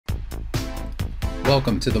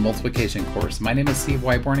Welcome to the multiplication course. My name is Steve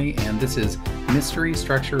Wyborny and this is Mystery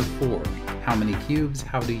Structure 4. How many cubes?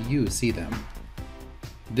 How do you see them?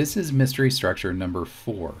 This is mystery structure number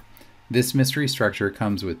 4. This mystery structure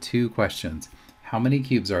comes with two questions. How many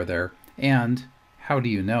cubes are there? And how do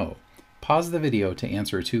you know? Pause the video to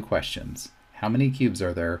answer two questions. How many cubes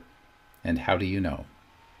are there? And how do you know?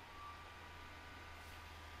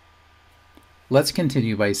 Let's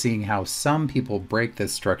continue by seeing how some people break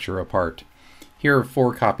this structure apart. Here are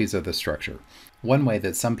 4 copies of the structure. One way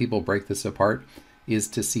that some people break this apart is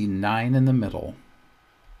to see 9 in the middle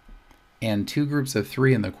and 2 groups of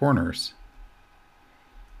 3 in the corners,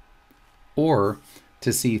 or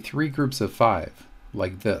to see 3 groups of 5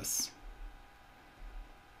 like this,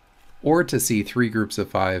 or to see 3 groups of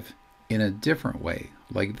 5 in a different way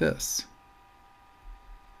like this,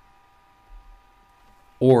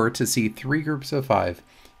 or to see 3 groups of 5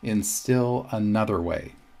 in still another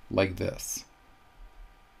way like this.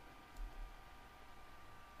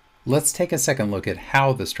 Let's take a second look at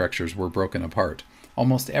how the structures were broken apart.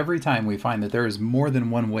 Almost every time we find that there is more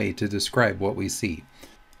than one way to describe what we see.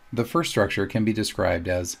 The first structure can be described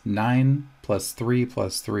as 9 plus 3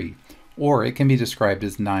 plus 3, or it can be described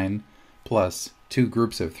as 9 plus 2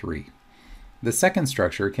 groups of 3. The second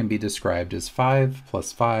structure can be described as 5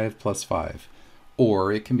 plus 5 plus 5,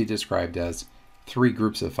 or it can be described as 3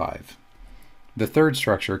 groups of 5. The third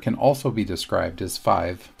structure can also be described as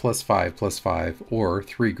 5 plus 5 plus 5, or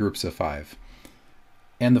 3 groups of 5.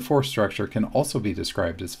 And the fourth structure can also be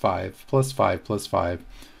described as 5 plus 5 plus 5,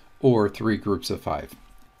 or 3 groups of 5.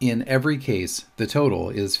 In every case, the total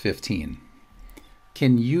is 15.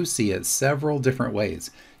 Can you see it several different ways?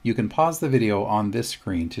 You can pause the video on this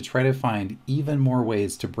screen to try to find even more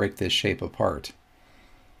ways to break this shape apart.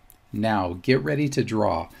 Now get ready to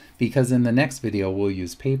draw, because in the next video we'll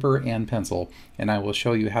use paper and pencil and I will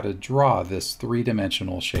show you how to draw this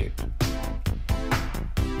 3-dimensional shape.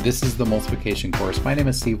 This is the multiplication course. My name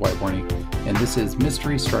is Steve Wyborny and this is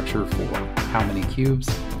Mystery Structure 4. How many cubes?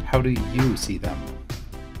 How do you see them?